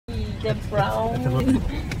The brown.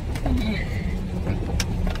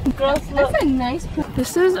 Girls, look. That's a nice.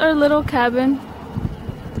 This is our little cabin.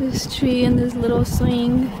 This tree and this little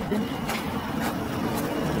swing.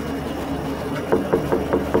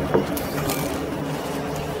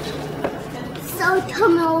 So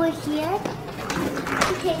come over here.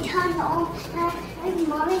 Okay, turn on and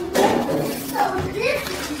mommy. So this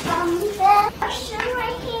is from the ocean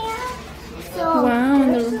right here. So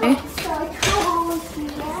Wow, so come over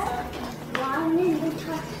here.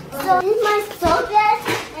 So this is my soap bed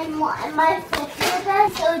and my football bed.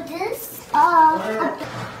 So this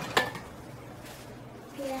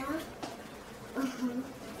yeah.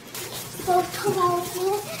 So come over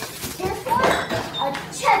here. This one a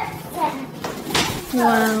check set.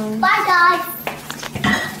 Wow. Bye guys.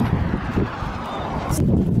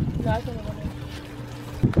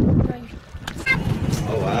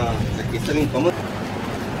 Oh wow, aquí están incómodos.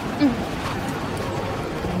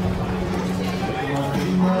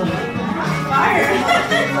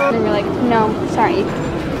 And we're like, no, sorry.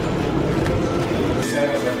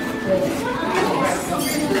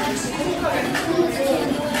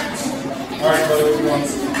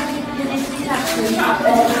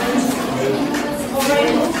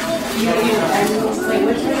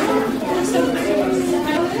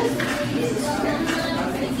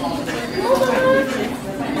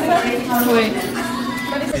 Wait.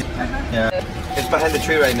 Yeah, it's behind the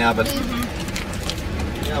tree right now, but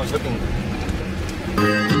yeah, I was looking.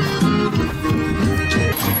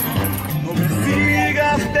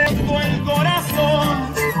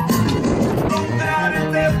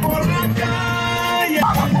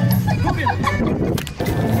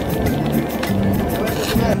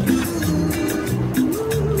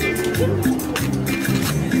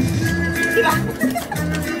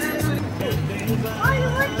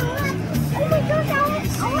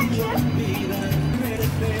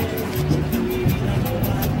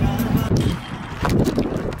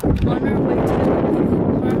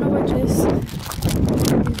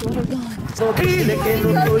 Dile que no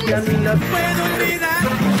soy a mí la puedo olvidar.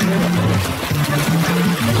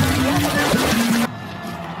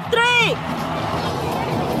 3.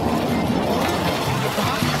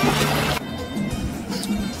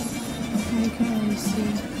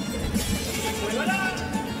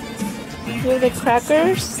 Here are the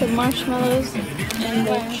crackers, the marshmallows, and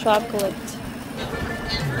the chocolate.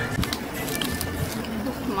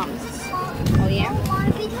 Mom's. Oh yeah.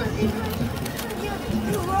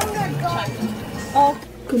 Oh.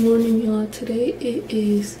 Good morning, y'all. Today it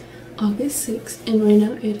is August 6th, and right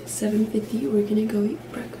now it is 7:50. We're gonna go eat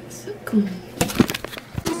breakfast. So come on.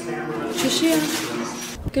 Shishia.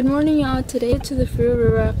 Good morning, y'all. Today to the Frio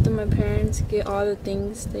River after my parents get all the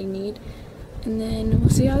things they need, and then we'll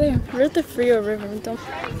see y'all there. We're at the Frio River.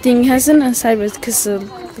 Thing hasn't a sideways because it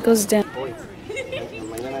goes down.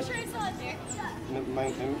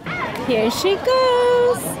 Here she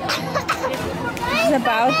goes. She's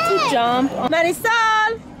about to jump.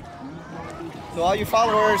 Marisol! To all you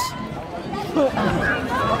followers.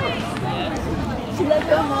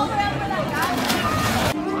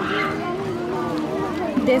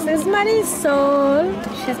 This is Marisol.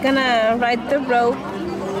 She's gonna ride the rope,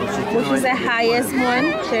 which is the highest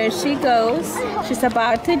one. There she goes. She's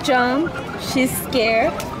about to jump. She's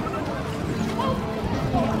scared.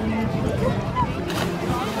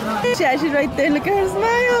 Yeah, she's right there. Look at her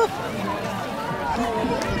smile.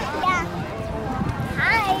 Yeah.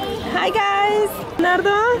 Hi. Hi guys.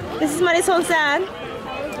 Nardo, this is Marisol's dad.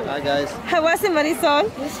 Hi guys. How was it, Marisol?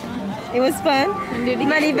 It was fun.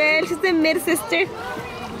 Maribel, she's the mid sister.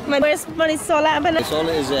 Where's Marisol at? Marisol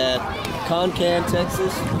is at Concan,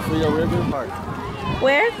 Texas, Frio River Park.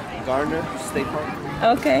 Where? Gardner State Park.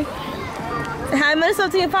 Okay. Hi, Marisol,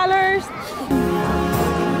 to your followers.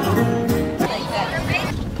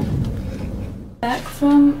 Back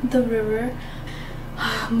from the river.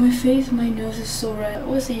 My face, my nose is so red.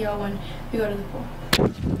 We'll see y'all when we go to the pool.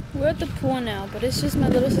 We're at the pool now, but it's just my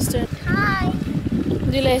little sister. Hi.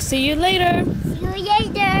 Dile, see you later. See you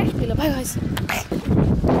later. Dile, bye guys.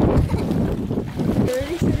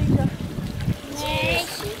 It's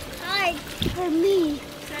hard for me.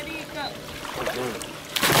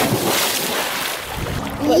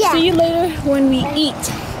 But Yeah. see you later when we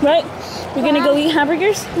eat, right? We're gonna go eat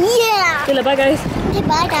hamburgers? Yeah. Dile, bye guys. Okay,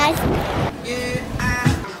 bye guys.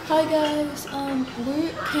 Hi guys, we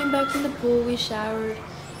came back from the pool, we showered,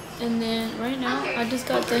 and then right now I just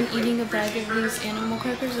got done eating a bag of these animal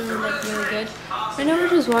crackers that were like really good. Right now we're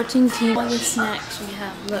just watching TV. All the snacks we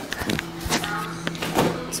have, look.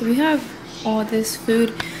 So we have all this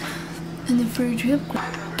food in the fridge.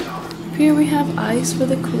 Here we have ice for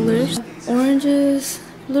the coolers, oranges,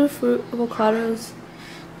 little fruit, avocados,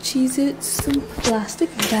 Cheez-Its, some plastic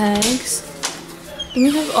bags. And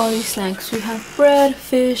we have all these snacks. We have bread,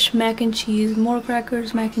 fish, mac and cheese, more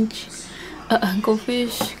crackers, mac and cheese,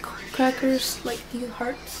 goldfish, crackers, like these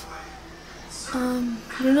hearts.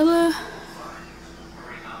 Granola,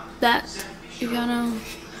 that, you know,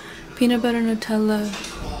 peanut butter, Nutella,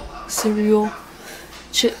 cereal,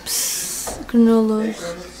 chips, granolas,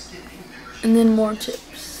 and then more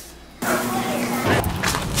chips.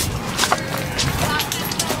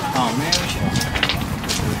 Oh man.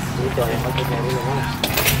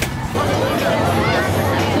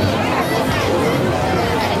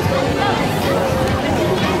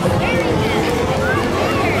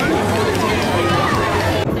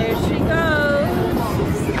 There she goes.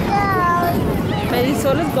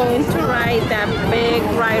 Marisol is going to ride that big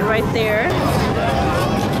ride right there.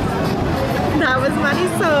 That was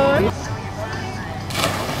Marisol.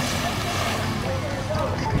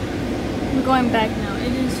 We're going back now.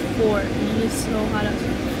 It is 4 and it is so hot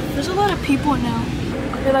outside. There's a lot of people now.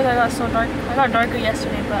 I feel like I got so dark. I got darker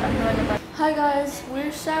yesterday, but I feel like I got... Hi guys,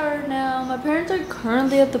 we're showered now. My parents are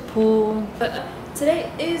currently at the pool. But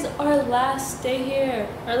today is our last day here.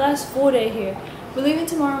 Our last full day here. We're leaving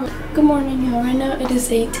tomorrow. Good morning, y'all. Right now it is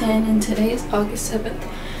 8:10 and today is August 7th.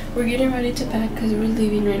 We're getting ready to pack because we're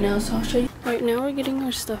leaving right now. So I'll show you. Right now we're getting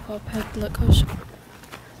our stuff all packed. Look, I'll show you.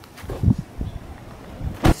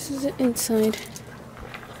 This is the inside.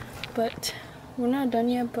 But we're not done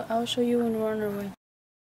yet, but I'll show you when we're on our way.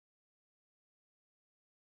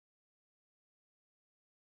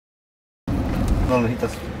 No,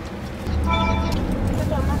 necesitas.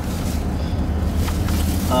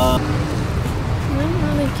 I'm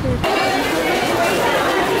really cute.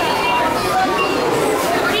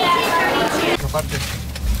 Aparte.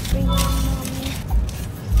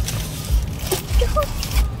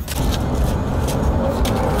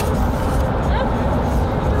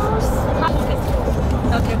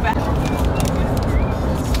 Okay, back.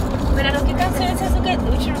 Pero ¿qué canción es eso que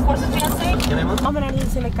we should record something else? ¿Qué vemos? Oh, mira,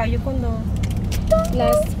 se me cayó cuando...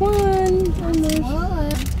 Last one.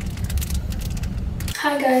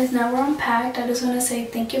 Hi guys, now we're unpacked. I just want to say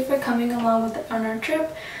thank you for coming along with on our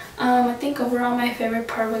trip. I think overall my favorite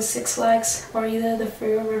part was Six Flags or either the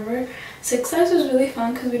Frio River. Six Flags was really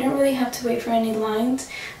fun because we didn't really have to wait for any lines.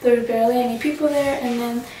 There were barely any people there, and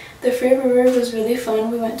then the Frio River was really fun.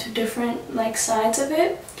 We went to different like sides of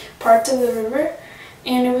it, parts of the river,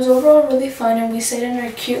 and it was overall really fun. And we stayed in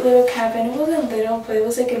our cute little cabin. It wasn't little, but it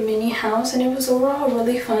was like a mini house, and it was overall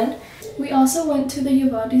really fun. We also went to the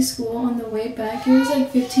Uvalde school on the way back. It was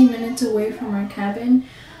like 15 minutes away from our cabin.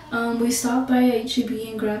 We stopped by H-E-B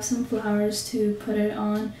and grabbed some flowers to put it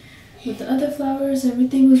on with the other flowers.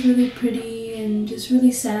 Everything was really pretty and just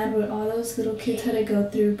really sad what all those little kids had to go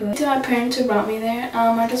through. But to my parents who brought me there,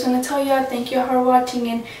 I just want to tell y'all thank you for watching,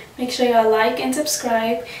 and make sure y'all like and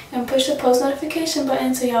subscribe and push the post notification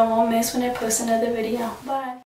button so y'all won't miss when I post another video. Bye!